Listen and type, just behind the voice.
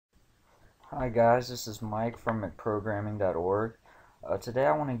Hi guys, this is Mike from McProgramming.org. Today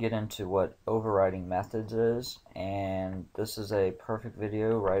I want to get into what overriding methods is, and this is a perfect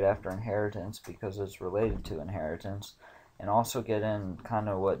video right after inheritance because it's related to inheritance, and also get in kind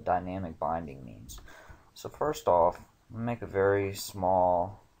of what dynamic binding means. So first off, I'm going to make a very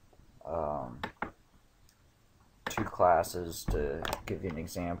small two classes to give you an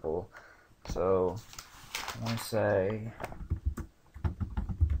example. So I'm going to say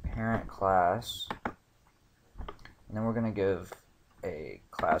parent class, and then we're going to give a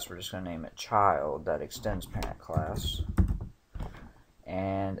class, we're just going to name it child, that extends parent class.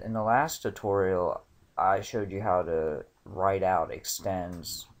 And in the last tutorial I showed you how to write out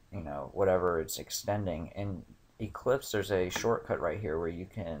extends, whatever it's extending. In Eclipse there's a shortcut right here where you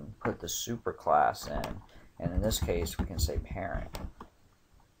can put the superclass in, and in this case we can say parent,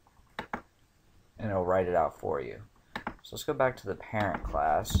 and it'll write it out for you. So let's go back to the parent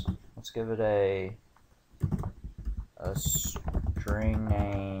class. Let's give it a string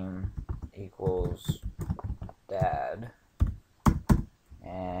name equals dad,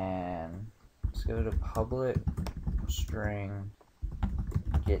 and let's give it a public string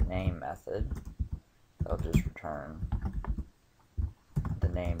get name method. I'll just return the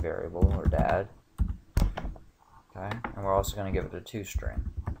name variable, or dad. Okay, and we're also going to give it a toString.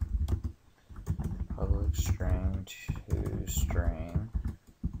 Public string toString,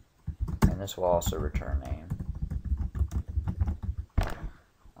 and this will also return name.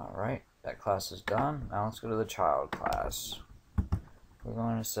 Alright, that class is done. Now let's go to the child class. We're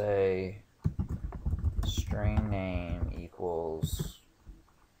going to say string name equals,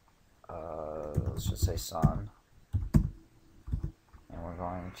 let's just say son, and we're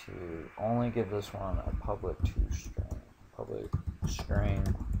going to only give this one a public string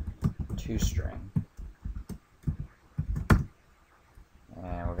toString,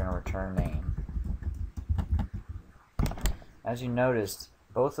 and we're going to return name. As you noticed,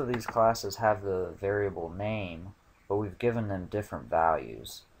 both of these classes have the variable name, but we've given them different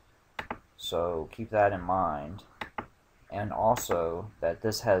values. So keep that in mind. And also that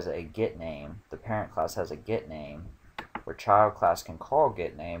this has a get name. The parent class has a get name, where child class can call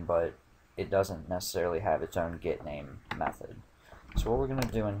get name, but it doesn't necessarily have its own get name method. So what we're going to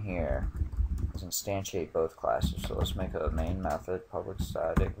do in here is instantiate both classes. So let's make a main method, public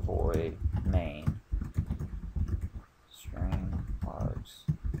static void main string args.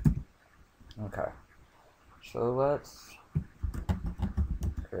 Okay, so let's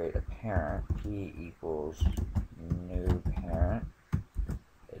create a parent. P equals new parent.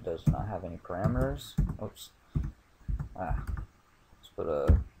 It does not have any parameters. Oops. Let's put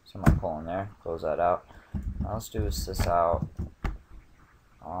a semicolon there. Close that out. Now let's do a sysout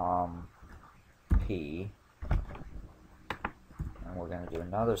P, and we're going to do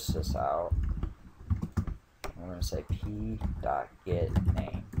another sysout. We're going to say p.get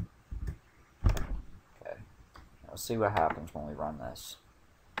name. Okay, let's see what happens when we run this.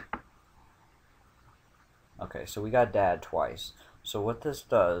 Okay, so we got dad twice. So what this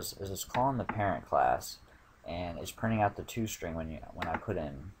does is it's calling the parent class, and it's printing out the toString when I put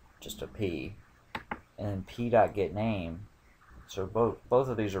in just a p, and then p.get name. So both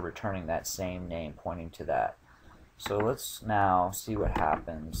of these are returning that same name, pointing to that. So let's now see what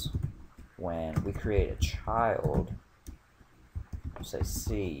happens when we create a child. We'll say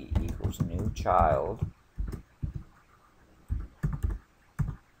C equals new child,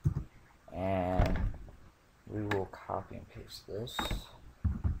 and we will copy and paste this.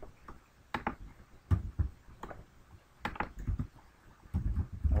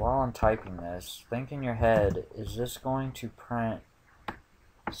 While I'm typing this, think in your head, is this going to print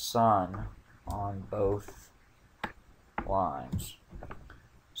son on both lines?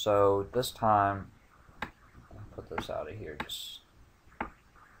 So this time, I'll put this out of here just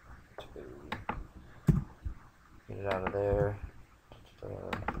to get it out of there,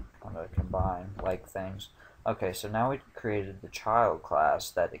 kind of combine like things. Okay, so now we created the child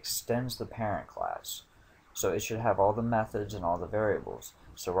class that extends the parent class. So it should have all the methods and all the variables.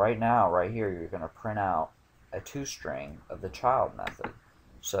 So right now, right here, you're going to print out a toString of the child method.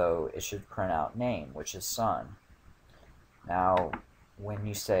 So it should print out name, which is son. Now, when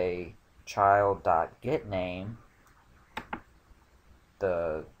you say child.getName,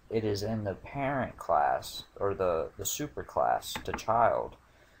 it is in the parent class, or the superclass to child.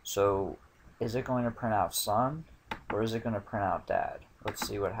 So is it going to print out son, or is it going to print out dad? Let's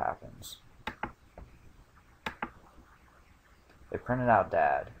see what happens. It printed out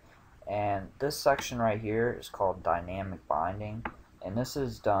dad, and this section right here is called dynamic binding, and this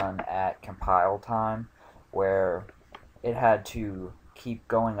is done at compile time, where it had to keep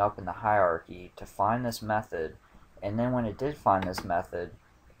going up in the hierarchy to find this method, and then when it did find this method,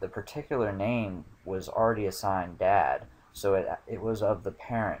 the particular name was already assigned dad, so it was of the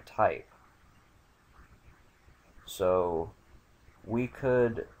parent type. So we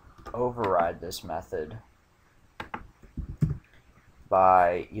could override this method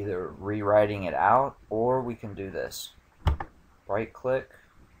by either rewriting it out, or we can do this. Right click,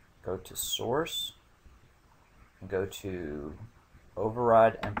 go to source, and go to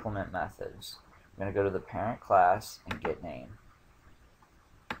override implement methods. I'm going to go to the parent class and get name.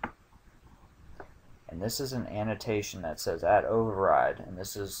 And this is an annotation that says add override, and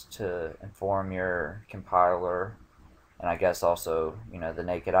this is to inform your compiler, and I guess also, the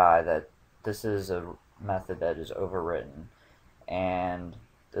naked eye, that this is a method that is overwritten. And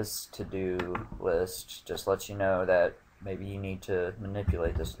this to-do list just lets you know that maybe you need to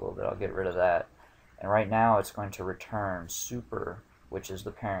manipulate this a little bit. I'll get rid of that. And right now it's going to return super, which is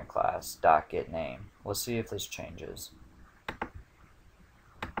the parent class, .getName. Let's see if this changes.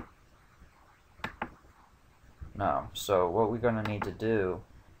 No. So what we're going to need to do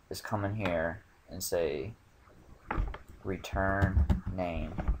is come in here and say return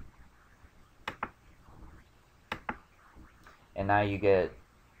name. And now you get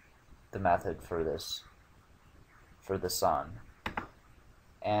the method for this, for the son.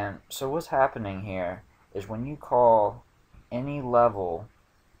 And so what's happening here is when you call any level,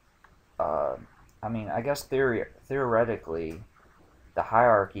 I guess theoretically, the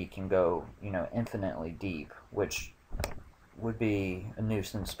hierarchy can go, infinitely deep, which would be a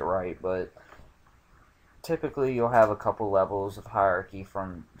nuisance to write, but typically you'll have a couple levels of hierarchy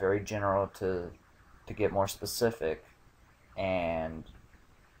from very general to get more specific. And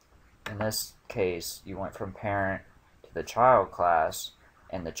in this case, you went from parent to the child class,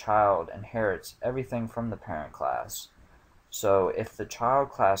 and the child inherits everything from the parent class. So if the child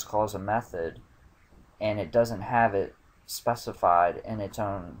class calls a method and it doesn't have it specified in its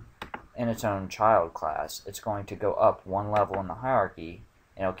own child class, it's going to go up one level in the hierarchy,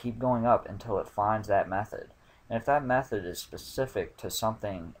 and it'll keep going up until it finds that method. And if that method is specific to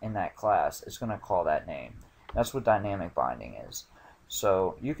something in that class, it's going to call that name. That's what dynamic binding is.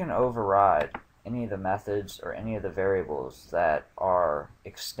 So you can override any of the methods or any of the variables that are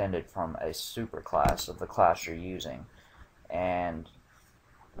extended from a superclass of the class you're using. And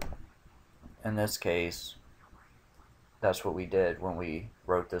in this case, that's what we did when we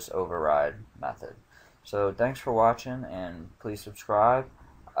wrote this override method. So thanks for watching, and please subscribe.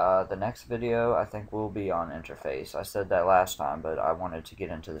 The next video I think will be on interface. I said that last time, but I wanted to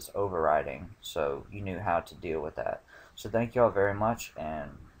get into this overriding so you knew how to deal with that. So thank you all very much, and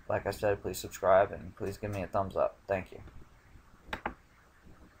like I said, please subscribe and please give me a thumbs up. Thank you.